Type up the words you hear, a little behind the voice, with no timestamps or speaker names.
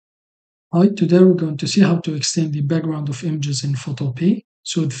Hi, today we're going to see how to extend the background of images in Photopea.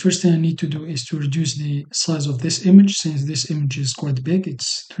 So the first thing I need to do is to reduce the size of this image since this image is quite big,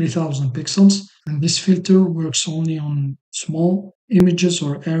 it's 3000 pixels. And this filter works only on small images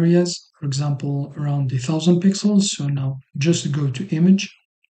or areas, for example, around 1000 pixels. So now just go to image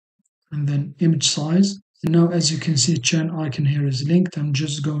and then image size. And now as you can see, chain icon here is linked. I'm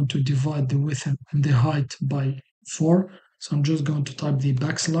just going to divide the width and the height by 4. So I'm just going to type the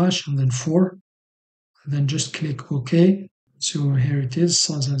backslash and then 4. Then just click OK. So here it is,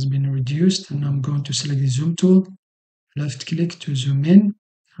 size has been reduced, and I'm going to select the zoom tool, left click to zoom in.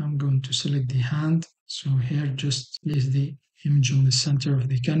 I'm going to select the hand. So here just place the image on the center of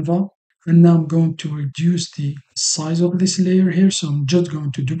the canvas. And now I'm going to reduce the size of this layer here. So I'm just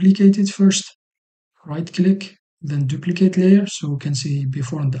going to duplicate it first, right click, then duplicate layer so we can see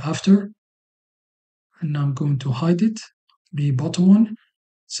before and after. And now I'm going to hide it, the bottom one.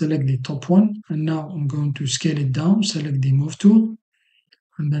 Select the top one, and now I'm going to scale it down, select the move tool,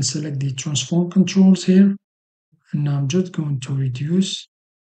 and then select the transform controls here. And now I'm just going to reduce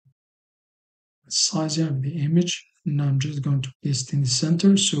the size of the image. And now I'm just going to paste in the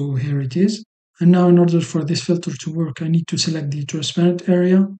center, so here it is. And now in order for this filter to work, I need to select the transparent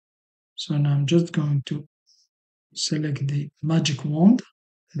area. So now I'm just going to select the magic wand,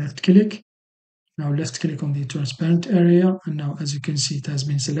 left click. Now left click on the transparent area, and now as you can see it has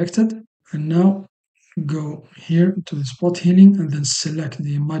been selected. And now go here to the spot healing and then select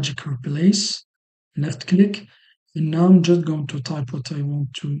the magic replace, left click. And now I'm just going to type what I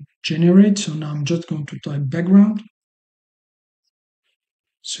want to generate. So now I'm just going to type background.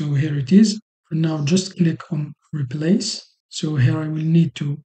 So here it is. And now just click on replace. So here I will need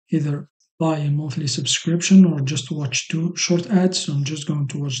to either buy a monthly subscription or just watch 2 short ads. So I'm just going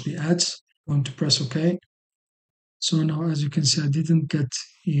to watch the ads. I'm going to press OK. So now as you can see, I didn't get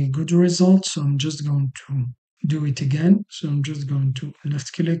a good result. So I'm just going to do it again. So I'm just going to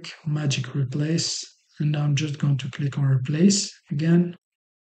left click, magic replace. And now I'm just going to click on replace again.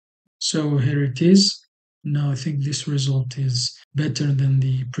 So here it is. Now I think this result is better than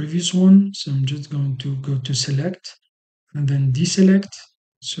the previous one. So I'm just going to go to select and then deselect.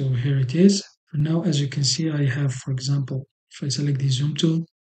 So here it is. And now as you can see, I have, for example, if I select the zoom tool,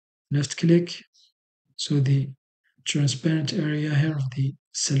 left click, so the transparent area here of the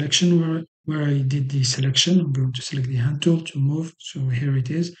selection where I did the selection, I'm going to select the hand tool to move. So here it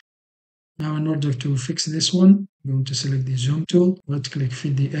is. Now in order to fix this one, I'm going to select the zoom tool, right click,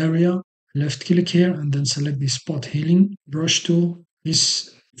 fit the area, left click here, and then select the spot healing brush tool. This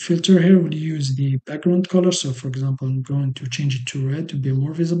filter here will use the background color. So for example, I'm going to change it to red to be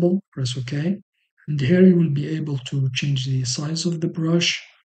more visible. Press OK. And here you will be able to change the size of the brush.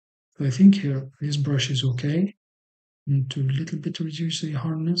 So I think here this brush is okay. And to a little bit reduce the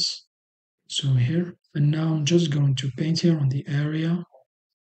hardness. So here, and now I'm just going to paint here on the area.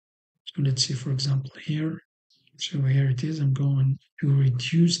 So let's see, for example, here. So here it is. I'm going to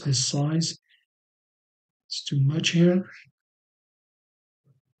reduce the size. It's too much here.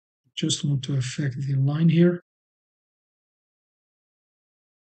 Just want to affect the line here.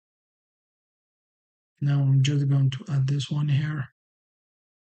 Now I'm just going to add this one here.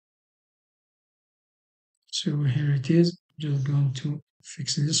 So here it is. Just going to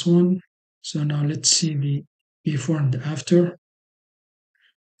fix this one. So now let's see the before and after.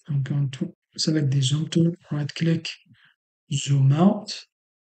 I'm going to select the zoom tool, right click, zoom out.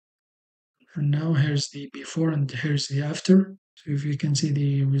 And now here's the before and here's the after. So if you can see,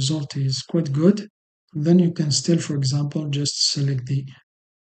 the result is quite good. And then you can still, for example, just select the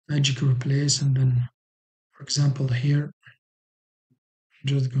magic replace, and then, for example, here, I'm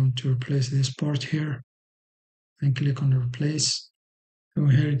just going to replace this part here and click on replace. So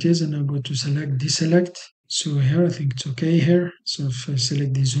here it is, and I'll go to select, deselect. So here I think it's okay here. So if I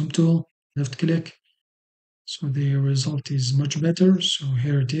select the zoom tool, left click, so the result is much better. So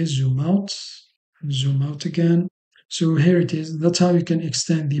here it is, zoom out again. So here it is. That's how you can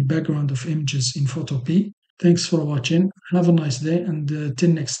extend the background of images in Photopea. Thanks for watching. Have a nice day, and till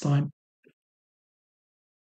next time.